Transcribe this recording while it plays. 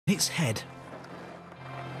its head.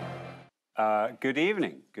 Good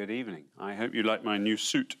evening. Good evening. I hope you like my new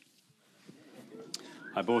suit.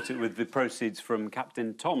 I bought it with the proceeds from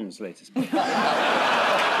Captain Tom's latest book.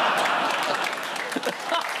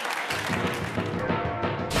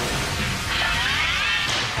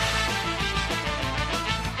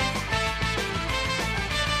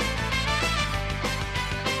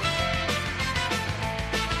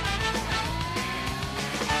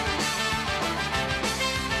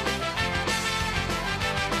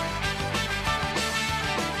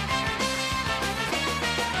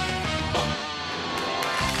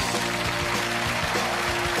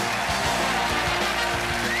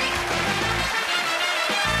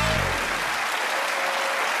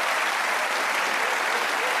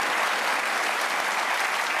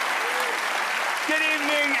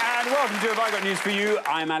 Welcome to Have I Got News For You?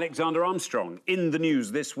 I'm Alexander Armstrong. In the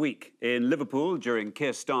news this week, in Liverpool, during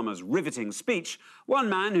Keir Starmer's riveting speech, one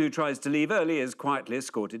man who tries to leave early is quietly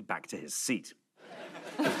escorted back to his seat.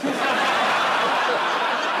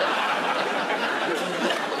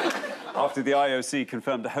 After the IOC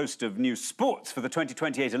confirmed a host of new sports for the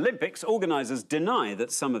 2028 Olympics, organisers deny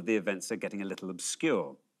that some of the events are getting a little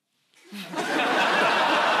obscure.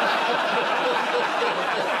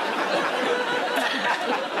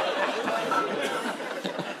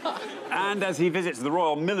 And as he visits the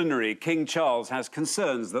royal millinery, King Charles has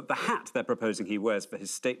concerns that the hat they're proposing he wears for his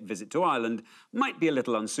state visit to Ireland might be a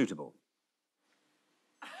little unsuitable.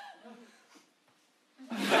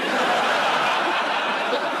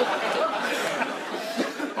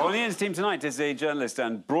 On Ian's team tonight is a journalist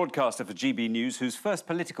and broadcaster for GB News whose first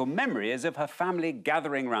political memory is of her family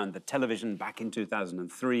gathering round the television back in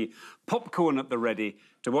 2003, popcorn at the ready,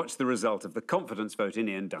 to watch the result of the confidence vote in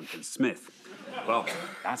Ian Duncan Smith. Well,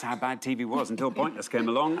 that's how bad TV was until Pointless came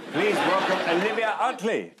along. Please welcome Olivia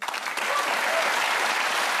Utley.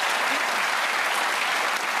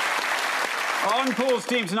 On Paul's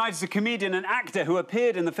team tonight is a comedian and actor who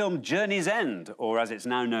appeared in the film Journey's End, or as it's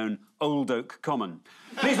now known, Old Oak Common.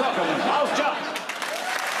 Please welcome Miles Judd.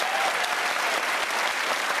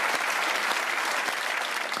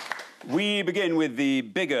 We begin with the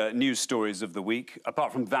bigger news stories of the week,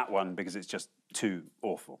 apart from that one, because it's just too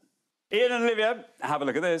awful. Ian and Olivia, have a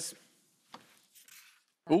look at this.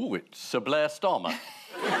 Ooh, it's Sir Blair Starmer.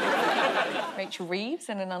 Rachel Reeves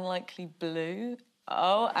in an unlikely blue.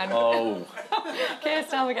 Oh, and Keir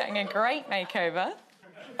Starmer getting a great makeover.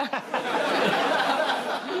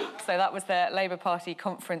 So that was the Labour Party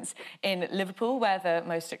conference in Liverpool, where the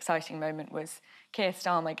most exciting moment was Keir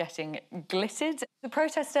Starmer getting glittered. The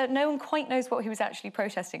protester, no one quite knows what he was actually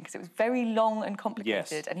protesting because it was very long and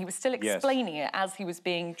complicated, yes. And he was still explaining it as he was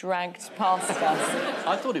being dragged past us.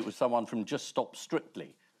 I thought it was someone from Just Stop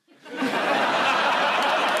Strictly.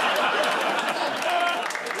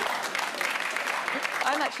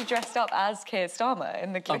 I'm actually dressed up as Keir Starmer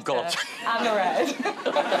in the glitter God. and the red.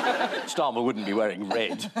 Starmer wouldn't be wearing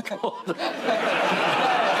red.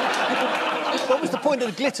 What was the point of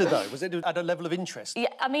the glitter, though? Was it at a level of interest? Yeah,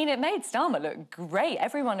 I mean, it made Starmer look great.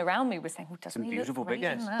 Everyone around me was saying, well, doesn't Some he beautiful look great?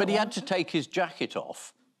 big, yes. But he had to take his jacket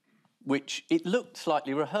off, which it looked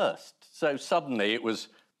slightly rehearsed. So suddenly it was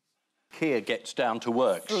Keir gets down to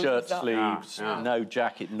work, shirt sleeves, no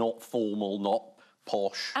jacket, not formal, not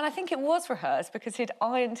posh. And I think it was rehearsed because he'd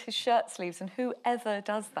ironed his shirt sleeves, and whoever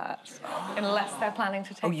does that, unless they're planning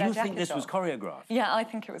to take their jacket off. Oh, you think this was choreographed? Yeah, I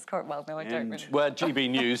think it was choreographed. Well, no, I don't really. Well,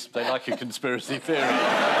 GB News, they like a conspiracy theory.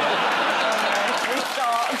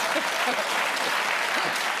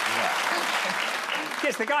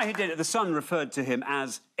 Yes, the guy who did it, The Sun referred to him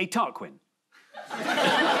as a Tarquin.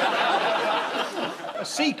 A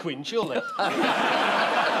sequin, surely.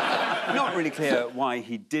 Not really clear why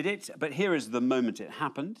he did it, but here is the moment it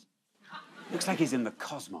happened. Looks like he's in the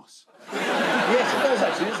cosmos. Yes, it does,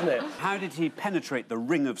 actually, doesn't it? How did he penetrate the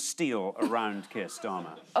ring of steel around Keir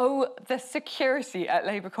Starmer? Oh, the security at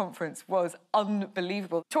Labour conference was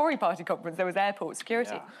unbelievable. Tory party conference, there was airport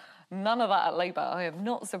security. Yeah. None of that at Labour. I am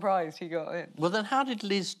not surprised he got in. Well, then how did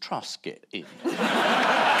Liz Truss get in?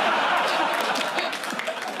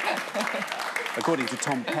 According to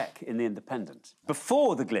Tom Peck in The Independent.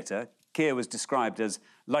 Before the glitter, Keir was described as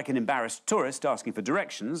like an embarrassed tourist asking for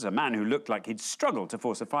directions, a man who looked like he'd struggled to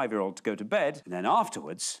force a 5-year-old to go to bed. And then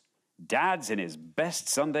afterwards, Dad's in his best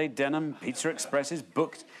Sunday denim, Pizza Express is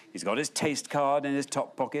booked, he's got his taste card in his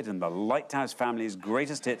top pocket and the Lighthouse Family's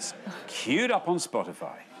greatest hits queued up on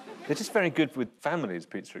Spotify. They're just very good with families,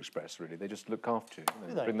 Pizza Express, really. They just look after you.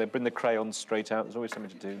 They bring the crayons straight out. There's always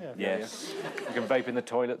something to do. Yeah. Yes. Yeah. You can vape in the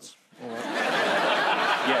toilets. All right.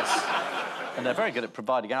 Yes. And they're very good at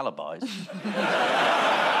providing alibis.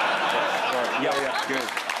 Yeah, good.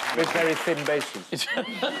 With very thin bases.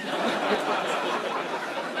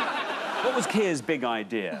 What was Keir's big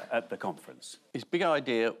idea at the conference? His big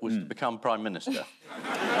idea was to become Prime Minister.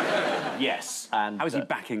 Yes. And, how is he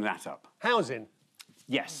backing that up? Housing.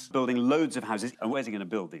 Yes. Building loads of houses. And where's he going to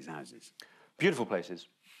build these houses? Beautiful places.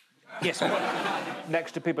 Yes.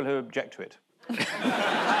 Next to people who object to it.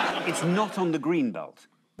 It's not on the green belt.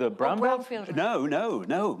 The brown belt? Brownfield.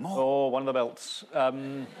 No, more. Oh, one of the belts.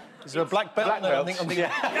 Is there a black belt? Black No, belt. I'm thinking...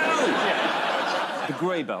 The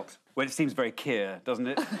grey belt. Well, it seems very Keir, doesn't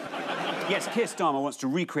it? Yes, Keir Starmer wants to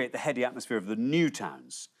recreate the heady atmosphere of the new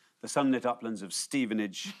towns. The sunlit uplands of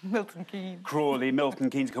Stevenage, Milton Keynes, Crawley,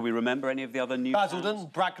 Milton Keynes. Can we remember any of the other new towns? Basildon,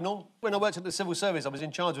 Bracknell. When I worked at the civil service, I was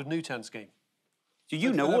in charge of Newtown scheme. Do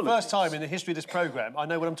you know For all the of first this? time in the history of this programme, I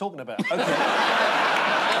know what I'm talking about. OK.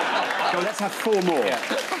 So let's have 4 more. Yeah.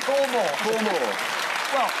 4 more. 4 more.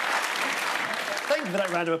 Well, thank you for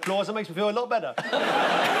that round of applause. That makes me feel a lot better.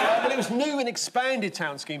 Well, it was new and expanded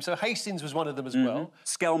town schemes, so Hastings was one of them as well.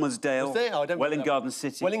 Skelmersdale, Was there? Oh, I don't Welwyn remember. Garden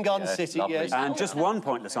City. Welwyn Garden Yes, City, lovely. yes. And just one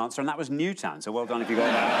pointless answer, and that was Newtown, so well done if you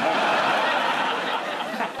got that.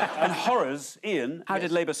 And horrors, Ian, how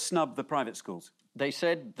did Labour snub the private schools? They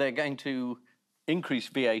said they're going to increase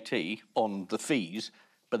VAT on the fees,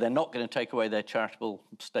 but they're not going to take away their charitable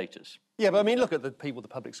status. Yeah, but I mean, look at the people the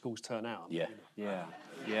public schools turn out. Yeah. Yeah,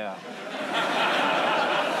 yeah.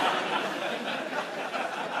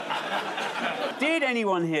 Did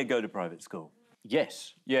anyone here go to private school?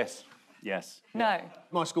 Yes. Yes. Yes. No.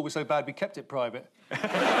 My school was so bad we kept it private.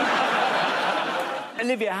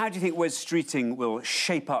 Olivia, how do you think Wes Streeting will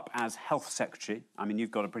shape up as Health Secretary? I mean, you've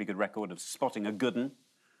got a pretty good record of spotting a good 'un.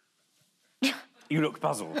 You look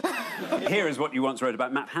puzzled. Here is what you once wrote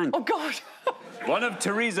about Matt Hancock. Oh, God. One of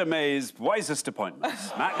Theresa May's wisest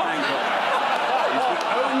appointments, Matt Hancock, is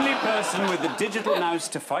the only person with the digital mouse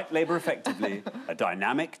to fight Labour effectively, a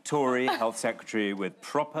dynamic Tory Health Secretary with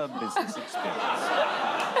proper business experience.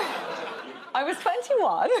 I was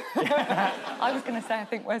 21. I was going to say I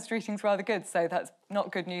think Wes Streeting's rather good, so that's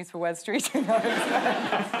not good news for Wes Streeting.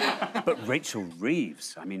 But Rachel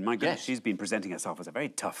Reeves, I mean, my goodness, Yes. she's been presenting herself as a very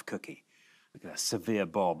tough cookie. Look at that severe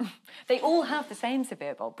Bob. They all have the same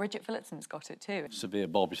severe Bob. Bridget Phillippson's got it too. Severe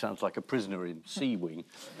Bob, he sounds like a prisoner in Sea Wing.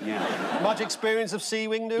 Yeah. Much experience of Sea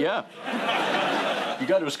Wing, do? Yeah. You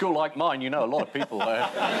go to a school like mine, you know a lot of people there.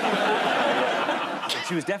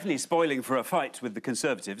 She was definitely spoiling for a fight with the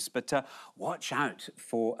Conservatives, but watch out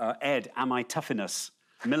for Ed Am I Toughiness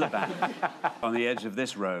Miliband on the edge of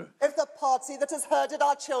this row. If the party that has herded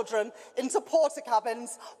our children into porta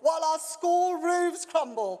cabins while our school roofs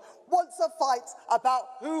crumble wants a fight about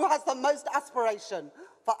who has the most aspiration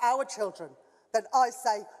for our children, then I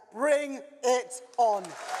say, bring it on.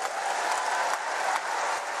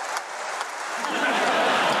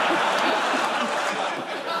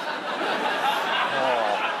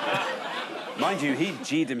 Mind you, he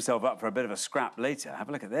G'd himself up for a bit of a scrap later. Have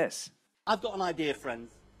a look at this. I've got an idea,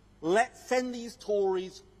 friends. Let's send these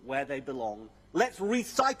Tories where they belong. Let's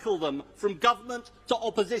recycle them from government to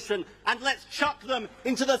opposition, and let's chuck them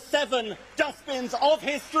into the 7 dustbins of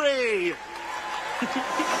history.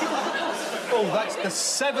 Oh, that's the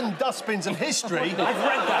 7 dustbins of history. I've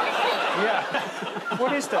read that. Yeah.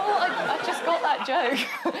 What is that? Oh, I just got that joke.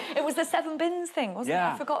 It was the 7 bins thing, wasn't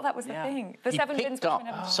Yeah. it? I forgot that was the thing. The He 7 bins picked which up we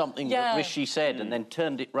never... something Yeah. that Rishi said and then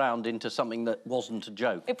turned it round into something that wasn't a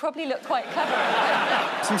joke. It probably looked quite clever.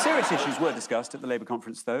 Some serious issues were discussed at the Labour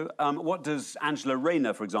conference, though. What does Angela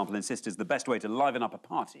Rayner, for example, insist is the best way to liven up a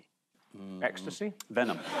party? Ecstasy?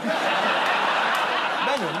 Venom.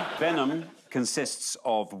 Venom? Venom consists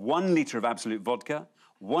of 1 litre of Absolute vodka,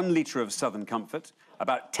 1 litre of Southern Comfort,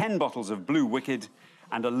 about 10 bottles of Blue Wicked,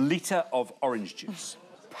 and a litre of orange juice.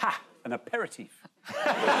 Pah! An aperitif.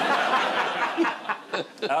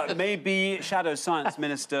 Maybe Shadow Science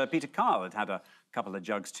Minister Peter Kyle had a couple of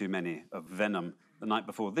jugs too many of Venom the night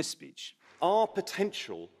before this speech. Our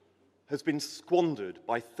potential has been squandered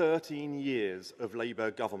by 13 years of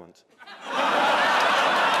Labour government.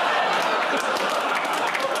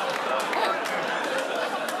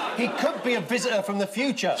 He could be a visitor from the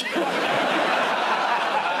future.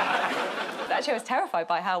 Actually, I was terrified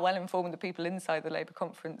by how well-informed the people inside the Labour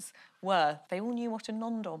conference were. They all knew what a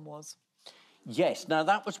non-dom was. Yes, now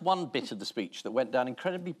that was one bit of the speech that went down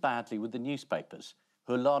incredibly badly with the newspapers,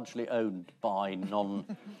 who are largely owned by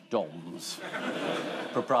non-doms.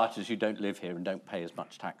 Proprietors who don't live here and don't pay as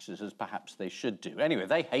much taxes as perhaps they should do. Anyway,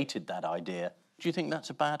 they hated that idea. Do you think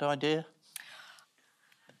that's a bad idea?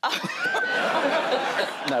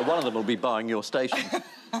 No, one of them will be buying your station.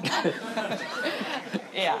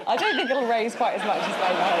 Yeah, I don't think it'll raise quite as much as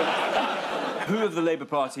they hope. Who of the Labour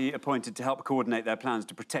Party appointed to help coordinate their plans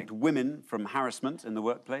to protect women from harassment in the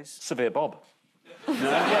workplace? Severe Bob. No,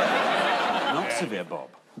 not Severe Bob.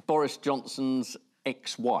 Boris Johnson's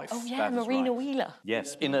ex-wife. Oh, yeah, Marina Wheeler.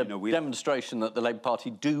 Yes, In a demonstration that the Labour Party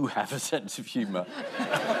do have a sense of humour,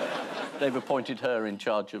 they've appointed her in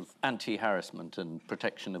charge of anti-harassment and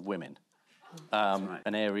protection of women,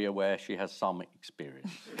 an area where she has some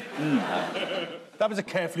experience. That was a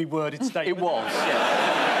carefully worded statement. It was,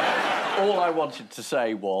 yes. All I wanted to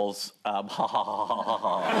say was, ha ha ha ha ha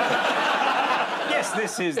ha. Yes,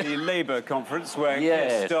 this is the Labour conference where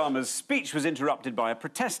Keir Starmer's speech was interrupted by a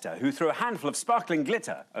protester who threw a handful of sparkling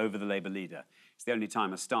glitter over the Labour leader. It's the only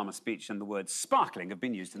time a Starmer speech and the word sparkling have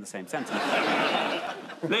been used in the same sentence.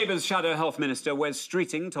 Labour's Shadow Health Minister Wes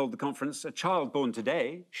Streeting told the conference a child born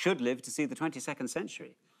today should live to see the 22nd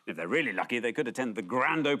century. If they're really lucky, they could attend the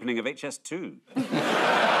grand opening of HS2.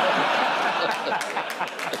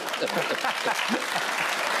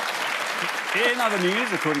 In other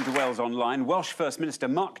news, according to Wales Online, Welsh First Minister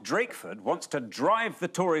Mark Drakeford wants to drive the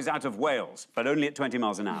Tories out of Wales, but only at 20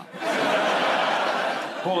 miles an hour.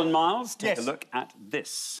 Paul and Miles, take a look at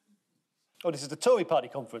this. Oh, this is the Tory party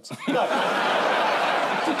conference. No.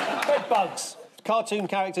 Bed bugs. Cartoon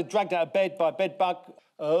character dragged out of bed by a bed bug.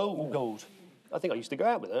 Oh, God. I think I used to go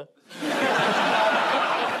out with her.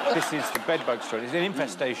 This is the bedbug story. It's an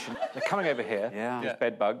infestation. They're coming over here, these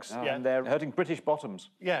bedbugs, and they're hurting British bottoms.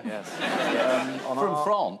 Yeah. Yes. From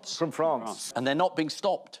France? From France. And they're not being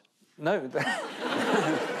stopped? No.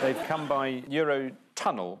 They've come by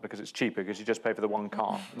Eurotunnel because it's cheaper, because you just pay for the one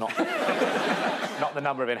car, not the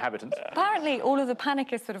number of inhabitants. Apparently, all of the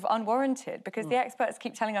panic is sort of unwarranted because the experts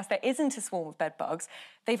keep telling us there isn't a swarm of bed bugs.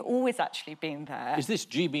 They've always actually been there. Is this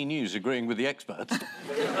GB News agreeing with the experts?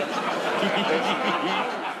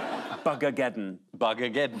 Buggageddon.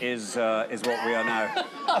 Buggageddon. Is what we are now.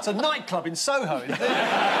 That's a nightclub in Soho, isn't it?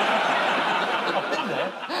 I've been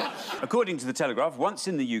there. According to The Telegraph, once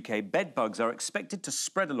in the UK, bedbugs are expected to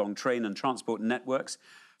spread along train and transport networks.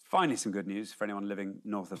 Finally, some good news for anyone living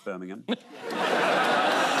north of Birmingham. The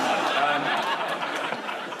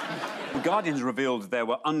Guardian has revealed there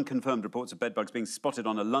were unconfirmed reports of bedbugs being spotted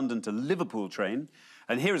on a London to Liverpool train.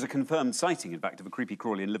 And here is a confirmed sighting, in fact, of a creepy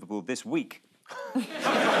crawly in Liverpool this week.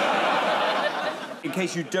 In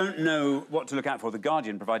case you don't know what to look out for, The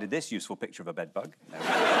Guardian provided this useful picture of a bedbug.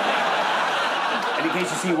 And in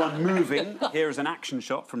case you see one moving, here is an action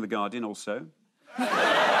shot from The Guardian also.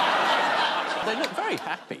 They look very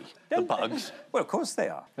happy, the bugs. Well, of course they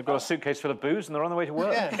are. They've got a suitcase full of booze and they're on the way to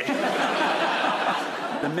work. Yeah.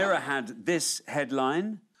 The Mirror had this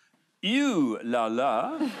headline: "Ew la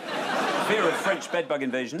la, fear of French bedbug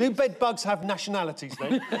invasion." Do bed bugs have nationalities,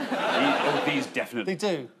 then? These definitely.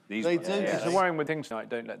 They do. They do. It's the worrying with things like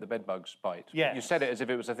don't let the bed bugs bite. Yeah. You said it as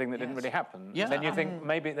if it was a thing that didn't really happen. Yeah. Then you think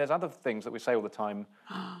maybe there's other things that we say all the time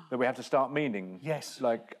that we have to start meaning. Yes.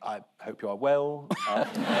 Like, I hope you are well.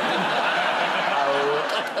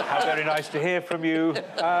 How very nice to hear from you.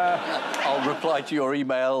 I'll reply to your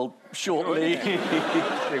email shortly.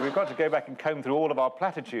 We've got to go back and comb through all of our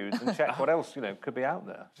platitudes and check what else, could be out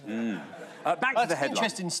there. Back to the That's an headline.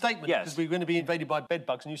 interesting statement, Yes. because we're going to be invaded by bed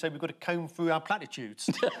bugs, and you say we've got to comb through our platitudes.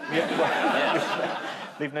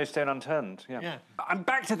 Leave no stone unturned. Yeah. I'm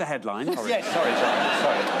back to the headline. Yes. Sorry.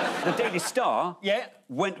 The Daily Star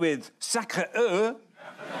went with Sacre-Eux,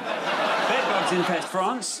 bedbugs infest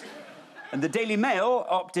France, and the Daily Mail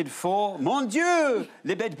opted for Mon Dieu,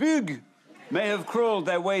 les bedbugs may have crawled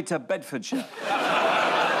their way to Bedfordshire.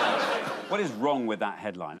 What is wrong with that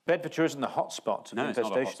headline? Bedfordshire isn't the hotspot of No, it's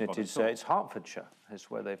not a infestation. hotspot It's Hertfordshire. Is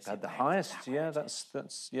where they've had the highest. Yeah,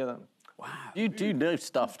 Wow. You do know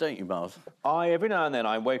stuff, don't you, Miles? Every now and then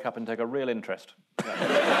I wake up and take a real interest.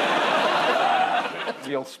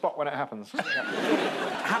 You'll spot when it happens.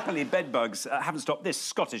 Happily, bedbugs haven't stopped this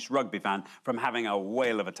Scottish rugby fan from having a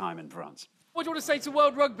whale of a time in France. What do you want to say to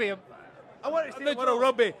World Rugby? I want to say World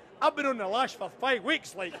Rugby. I've been on the lash for 5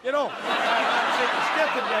 weeks, I started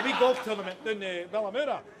a wee golf tournament down the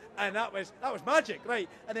Villamura, and that was magic, right?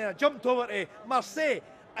 And then I jumped over to Marseille,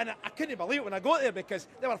 and I couldn't believe it when I got there because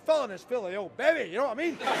they were filling us full of the old bevy, you know what I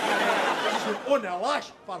mean? I was on the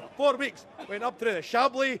lash for 4 weeks. Went up through the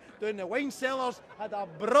Chablis, down the wine cellars, had a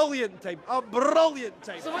brilliant time.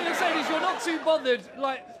 So what you're saying is you're not too bothered,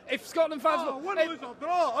 like, if Scotland fans... Win, lose or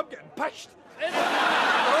draw, I'm getting pissed. I'm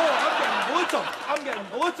getting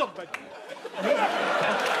bluttered, but...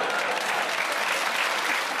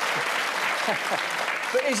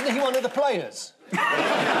 But isn't he one of the players?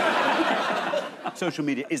 Social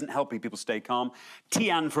media isn't helping people stay calm.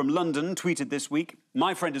 Tian from London tweeted this week,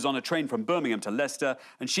 "My friend is on a train from Birmingham to Leicester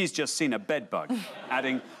and she's just seen a bed bug,"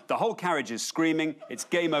 adding, "The whole carriage is screaming, it's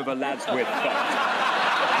game over, lads, we're fucked."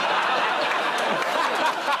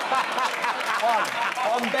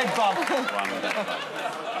 One bed bug. One bed bug.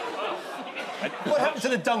 What happened to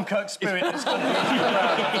the Dunkirk spirit that's gone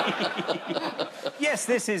around? Yes,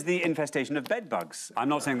 this is the infestation of bed bugs. I'm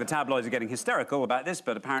not saying the tabloids are getting hysterical about this,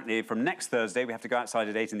 but apparently from next Thursday we have to go outside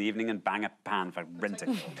at 8 in the evening and bang a pan for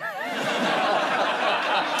renting.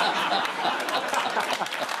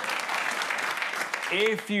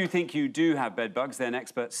 If you think you do have bed bugs, then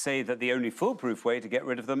experts say that the only foolproof way to get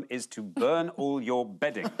rid of them is to burn all your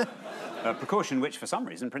bedding. A precaution which, for some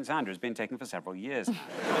reason, Prince Andrew has been taking for several years now.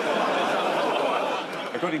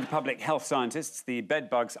 According to public health scientists, the bed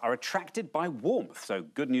bugs are attracted by warmth, so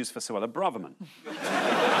good news for Suella Braverman.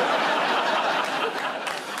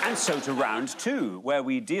 And so to round two, where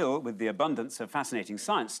we deal with the abundance of fascinating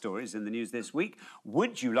science stories in the news this week.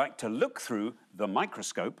 Would you like to look through the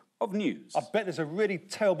microscope of news? I bet there's a really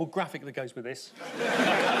terrible graphic that goes with this.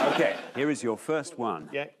 OK, here is your first one.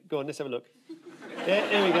 Yeah, go on, let's have a look. Yeah,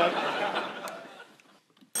 here we go.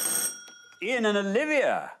 Ian and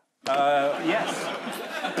Olivia. Yes.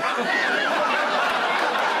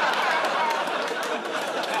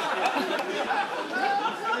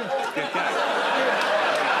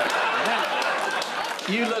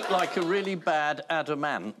 You look like a really bad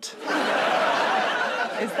adamant.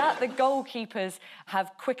 Is that the goalkeepers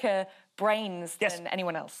have quicker brains than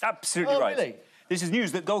anyone else? Absolutely right. Really? This is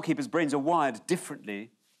news that goalkeepers' brains are wired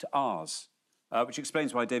differently to ours, which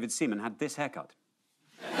explains why David Seaman had this haircut.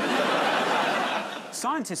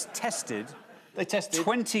 Scientists tested... They tested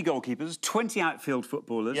 20 goalkeepers, 20 outfield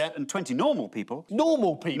footballers, and 20 normal people.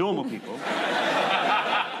 Normal people? Normal people.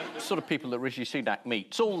 Sort of people that Rishi Sunak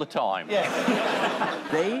meets all the time. Yeah.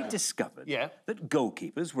 They discovered that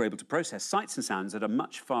goalkeepers were able to process sights and sounds at a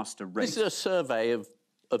much faster rate. This is a survey of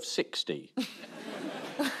 60.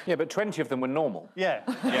 Yeah, but 20 of them were normal. Yeah.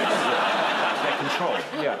 That's their control.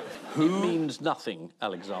 Yeah. It means nothing,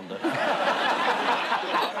 Alexander.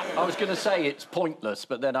 I was going to say it's pointless,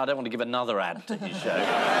 but then I don't want to give another ad to his show.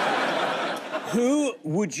 Who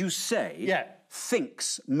would you say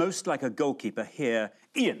thinks most like a goalkeeper here?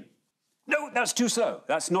 Ian. No, that's too slow.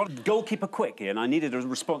 That's not goalkeeper quick, Ian. I needed a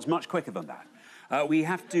response much quicker than that. We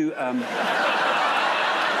have to...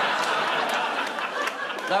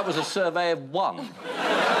 That was a survey of one.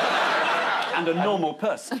 And a normal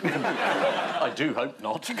person. I do hope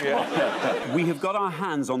not. We have got our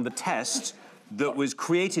hands on the test that was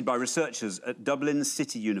created by researchers at Dublin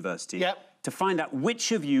City University to find out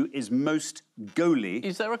which of you is most goalie.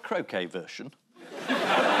 Is there a croquet version?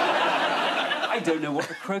 I don't know what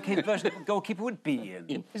the croquet version of a goalkeeper would be,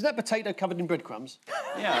 Ian. Is that potato covered in breadcrumbs?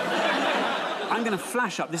 Yeah. I'm going to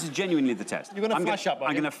flash up. This is genuinely the test. You're going to flash up,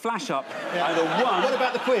 I'm going to flash up either one... What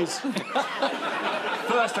about the quiz?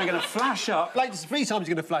 First, I'm going to flash up... Like, 3 times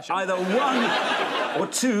you're going to flash up. Either 1 or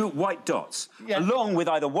 2 white dots, along with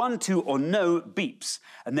either 1, 2 or no beeps.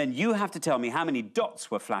 And then you have to tell me how many dots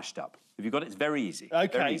were flashed up. Have you got it? It's very easy.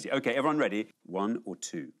 OK. Very easy. OK, everyone ready? 1 or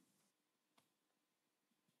 2?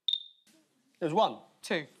 There's 1.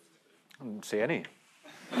 2. I didn't see any.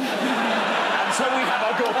 And so we have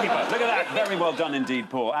our goalkeeper. Look at that. Very well done indeed,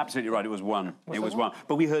 Paul. Absolutely right. It was 1. It was 1.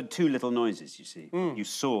 But we heard 2 little noises, you see. You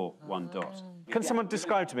saw 1 dot. Can someone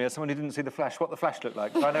describe to me, as someone who didn't see the flash, what the flash looked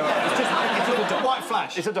like? I know It's a dot. White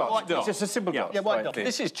flash. It's a dot. White dot. It's just a simple dot. Yeah, white dot.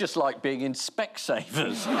 This is just like being in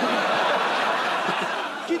Specsavers.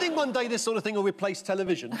 Do you think one day this sort of thing will replace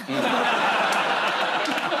television? Do you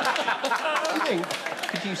think?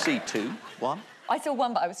 Could you see 2? 1? I saw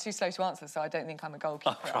 1, but I was too slow to answer, so I don't think I'm a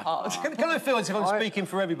goalkeeper at heart. Can I feel as if I'm speaking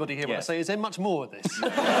for everybody here when I say, is there much more of this? No,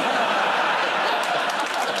 you're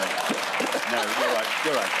right.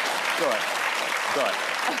 You're right. You're right. You're right.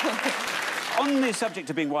 On the subject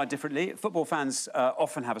of being wired differently, football fans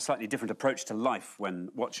often have a slightly different approach to life when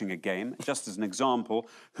watching a game. Just as an example,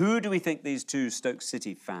 who do we think these 2 Stoke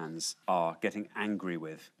City fans are getting angry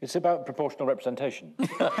with? It's about proportional representation.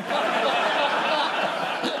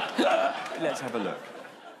 Let's have a look.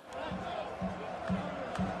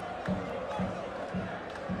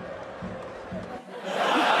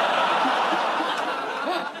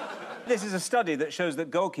 This is a study that shows that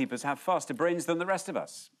goalkeepers have faster brains than the rest of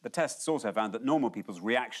us. The tests also found that normal people's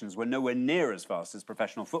reactions were nowhere near as fast as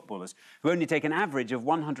professional footballers, who only take an average of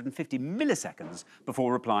 150 milliseconds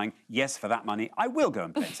before replying, yes, for that money, I will go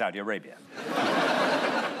and play in Saudi Arabia.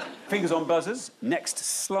 Fingers on buzzers. Next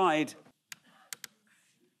slide.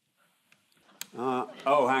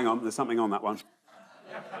 Oh, hang on, there's something on that one.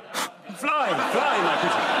 Fly, my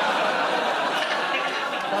pretty.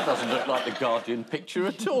 That doesn't look like the Guardian picture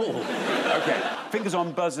at all. OK, fingers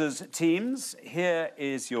on buzzers, teams. Here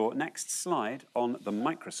is your next slide on the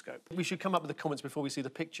microscope. We should come up with the comments before we see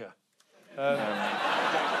the picture. I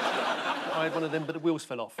had one of them, but the wheels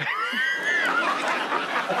fell off. OK,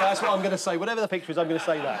 that's what I'm going to say. Whatever the picture is, I'm going to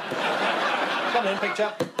say that. Come in,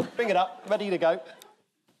 picture. Bring it up. Ready to go.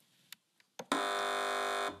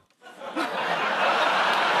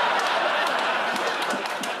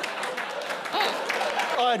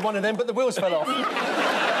 I had one of them, but the wheels fell off. This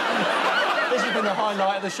has been the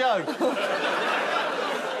highlight of the show.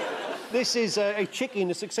 This is a chicken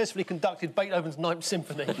that successfully conducted Beethoven's Ninth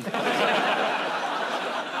Symphony. Does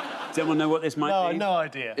anyone know what this might be? No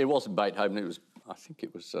idea. It wasn't Beethoven, it was... I think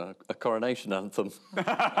it was a coronation anthem. Oh,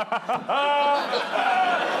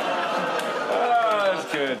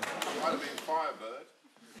 that's good. Might have been Firebird.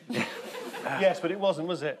 Yes, but it wasn't,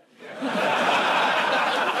 was it?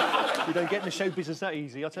 You don't get in the show business that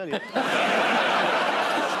easy, I tell you.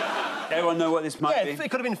 Everyone know what this might be? Yeah, it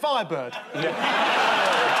could have been Firebird.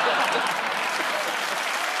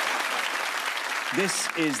 This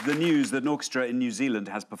is the news that an orchestra in New Zealand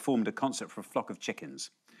has performed a concert for a flock of chickens.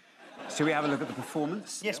 Shall we have a look at the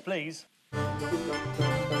performance? Yes, please.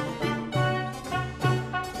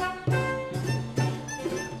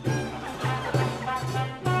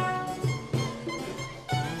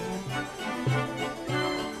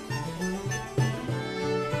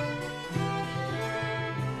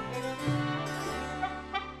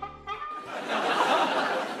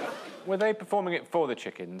 Were they performing it for the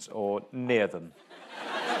chickens or near them?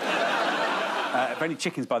 For any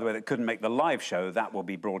chickens, by the way, that couldn't make the live show, that will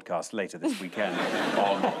be broadcast later this weekend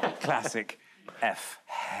on Classic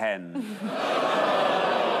FM.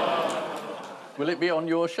 Will it be on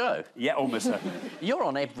your show? Yeah, almost certainly. You're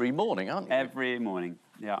on every morning, aren't you? Every morning,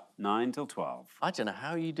 yeah, 9 till 12. I don't know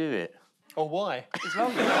how you do it. Or why? It's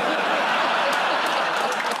lovely.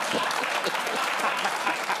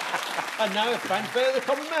 And now a fanfare of the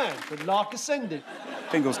common man, the lark ascended.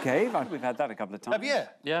 Fingal's Cave, we've had that a couple of times. Have you?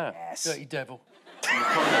 Yeah. Yes. Dirty devil.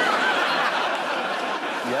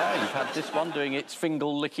 Yeah, you've had this one doing its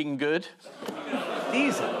Fingal licking good.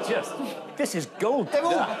 These are just... This is gold.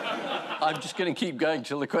 I'm just going to keep going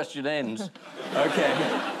till the question ends. OK.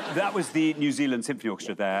 That was the New Zealand Symphony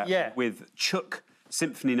Orchestra there. Yeah. With Chook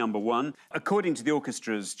Symphony No. 1. According to the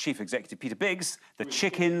orchestra's chief executive, Peter Biggs, the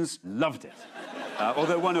chickens loved it.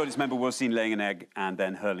 Although one audience member was seen laying an egg and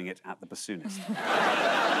then hurling it at the bassoonist.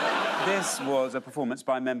 This was a performance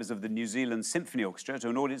by members of the New Zealand Symphony Orchestra to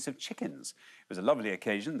an audience of chickens. It was a lovely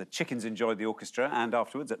occasion. The chickens enjoyed the orchestra, and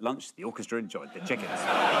afterwards, at lunch, the orchestra enjoyed the chickens.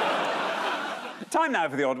 Time now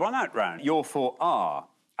for the odd one out round. Your four are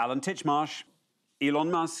Alan Titchmarsh,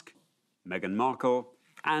 Elon Musk, Meghan Markle,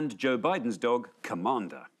 and Joe Biden's dog,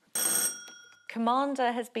 Commander.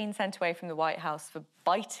 Commander has been sent away from the White House for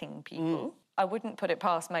biting people. I wouldn't put it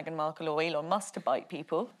past Meghan Markle or Elon Musk to bite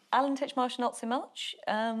people. Alan Titchmarsh, not so much.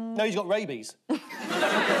 No, he's got rabies.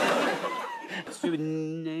 It's your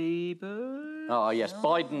neighbour. Oh, yes.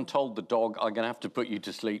 Biden told the dog, I'm going to have to put you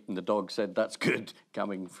to sleep, and the dog said, that's good,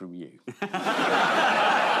 coming from you.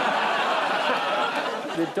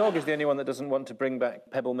 The dog is the only one that doesn't want to bring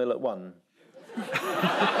back Pebble Mill at 1.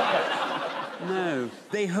 No.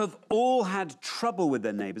 They have all had trouble with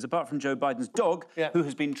their neighbours, apart from Joe Biden's dog, who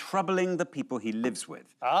has been troubling the people he lives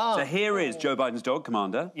with. So here is Joe Biden's dog,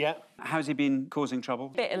 Commander. Yeah. How's he been causing trouble?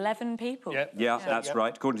 Bit 11 people. Yeah, that's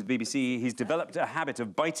right. According to the BBC, he's developed a habit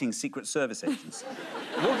of biting Secret Service agents.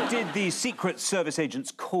 What did the Secret Service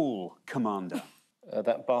agents call Commander?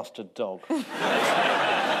 That bastard dog.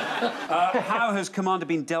 How has Commander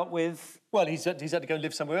been dealt with? Well, he's had to go and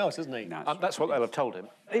live somewhere else, hasn't he? No, That's what they'll have told him.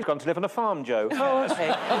 He's gone to live on a farm, Joe. Oh,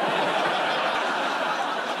 OK.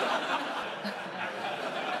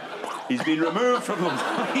 He's been removed from the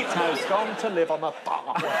White House. He's gone to live on a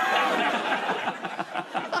farm.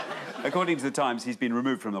 According to the Times, he's been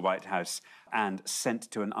removed from the White House and sent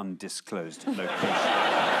to an undisclosed location.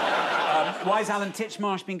 Why has Alan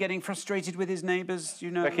Titchmarsh been getting frustrated with his neighbours, do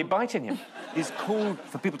you know? They keep biting him. He's called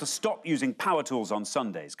for people to stop using power tools on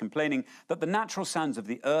Sundays, complaining that the natural sounds of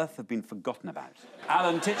the earth have been forgotten about.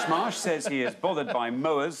 Alan Titchmarsh says he is bothered by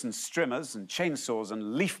mowers and strimmers and chainsaws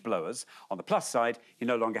and leaf blowers. On the plus side, he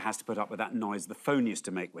no longer has to put up with that noise the phone used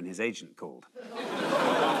to make when his agent called.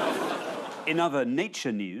 In other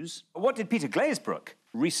nature news, what did Peter Glazebrook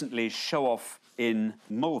recently show off in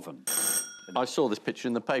Malvern? I saw this picture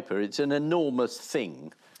in the paper. It's an enormous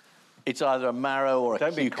thing. It's either a marrow or a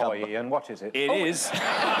cucumber. Don't be coy, Ian. What is it? It is.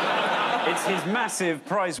 It's his massive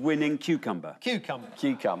prize-winning cucumber. Cucumber.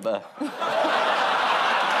 Cucumber.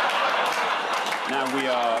 Now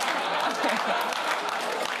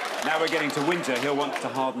we're getting to winter. He'll want to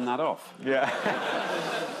harden that off. Yeah.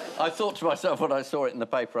 I thought to myself when I saw it in the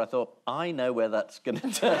paper, I thought, I know where that's going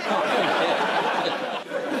to turn out.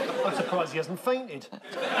 I'm surprised he hasn't fainted.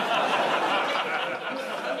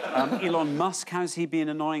 Elon Musk, how's he been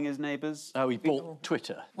annoying his neighbours? Oh, he bought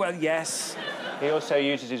Twitter. Well, yes. He also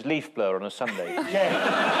uses his leaf blower on a Sunday.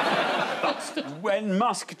 When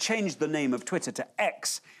Musk changed the name of Twitter to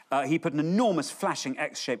X, he put an enormous flashing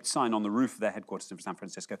X-shaped sign on the roof of their headquarters in San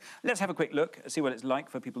Francisco. Let's have a quick look, see what it's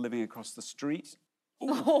like for people living across the street.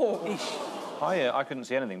 Oh. I couldn't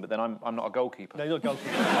see anything, but then I'm not a goalkeeper. No, you're not a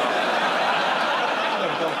goalkeeper.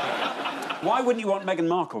 Why wouldn't you want Meghan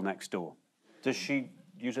Markle next door? Does she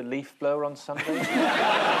use a leaf blower on Sunday?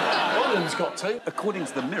 One of them's got to. According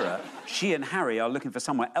to the Mirror, she and Harry are looking for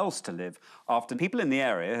somewhere else to live after people in the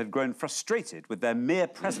area had grown frustrated with their mere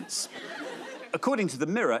presence. According to the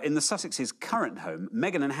Mirror, in the Sussexes' current home,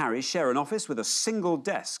 Meghan and Harry share an office with a single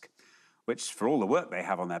desk, which, for all the work they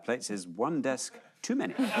have on their plates, is one desk too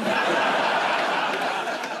many. Time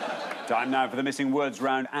now for the missing words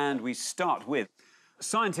round, and we start with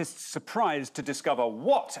scientists surprised to discover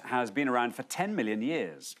what has been around for 10 million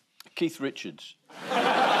years. Keith Richards.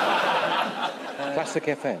 Classic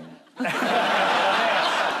FM.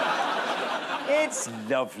 It's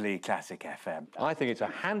lovely Classic FM. I think it's a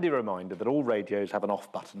handy reminder that all radios have an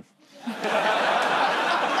off button.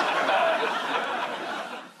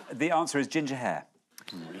 The answer is ginger hair.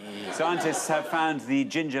 Scientists have found the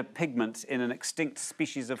ginger pigment in an extinct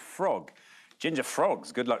species of frog. Ginger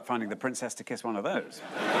frogs, good luck finding the princess to kiss one of those.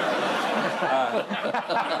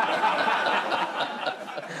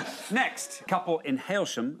 Next, couple in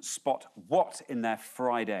Hailsham spot what in their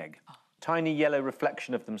fried egg? Tiny yellow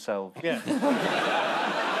reflection of themselves. Yeah.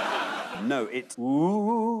 No, it's...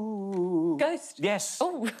 Ooh. Ghost? Yes.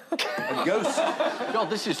 Oh. A ghost.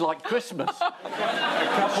 God, this is like Christmas. A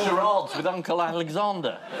couple charades with Uncle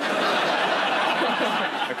Alexander.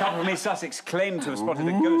 A couple from East Sussex claimed to have spotted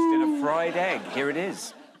a ghost in a fried egg. Here it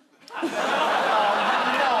is.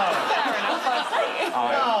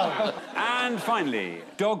 And finally,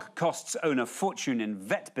 dog costs owner fortune in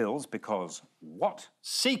vet bills because what?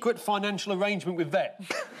 Secret financial arrangement with vet.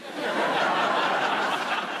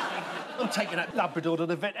 I'm taking that Labrador to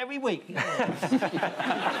the vet every week.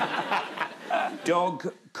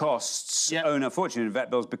 Dog costs owner fortune in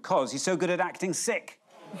vet bills because he's so good at acting sick.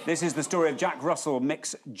 This is the story of Jack Russell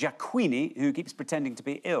mix Jacquini, who keeps pretending to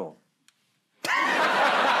be ill.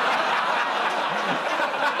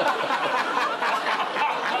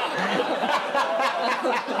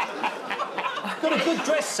 Got a good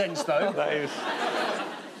dress sense, though. That is...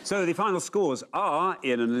 So the final scores are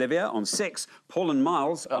Ian and Olivia on 6, Paul and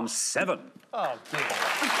Miles on 7. Oh, dear.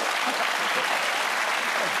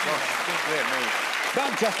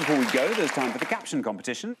 But just before we go, there's time for the caption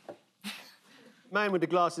competition. Man with the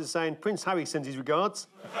glasses saying, Prince Harry sends his regards.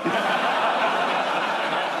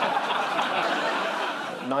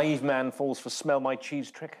 Naive man falls for smell my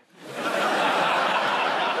cheese trick.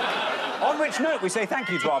 On which note, we say thank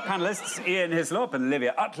you to our panellists, Ian Hislop and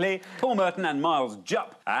Olivia Utley, Paul Merton and Miles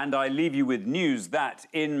Jupp. And I leave you with news that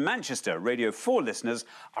in Manchester, Radio 4 listeners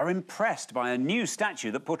are impressed by a new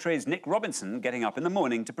statue that portrays Nick Robinson getting up in the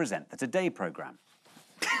morning to present the Today programme.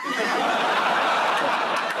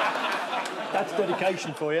 That's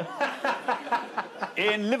dedication for you.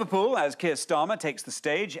 In Liverpool, as Keir Starmer takes the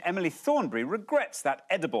stage, Emily Thornberry regrets that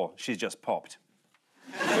edible she's just popped.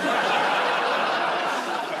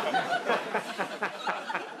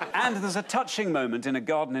 And there's a touching moment in a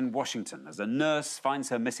garden in Washington as a nurse finds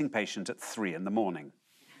her missing patient at 3 in the morning.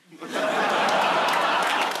 Good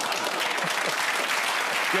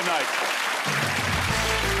night.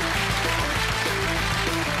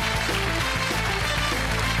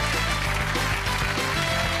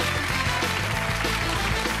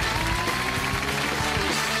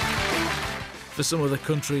 For some of the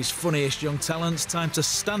country's funniest young talents, time to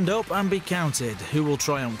stand up and be counted. Who will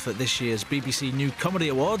triumph at this year's BBC New Comedy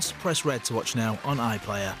Awards? Press red to watch now on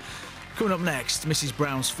iPlayer. Coming up next, Mrs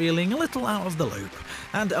Brown's feeling a little out of the loop.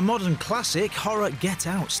 And a modern classic, horror Get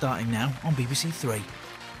Out, starting now on BBC 3.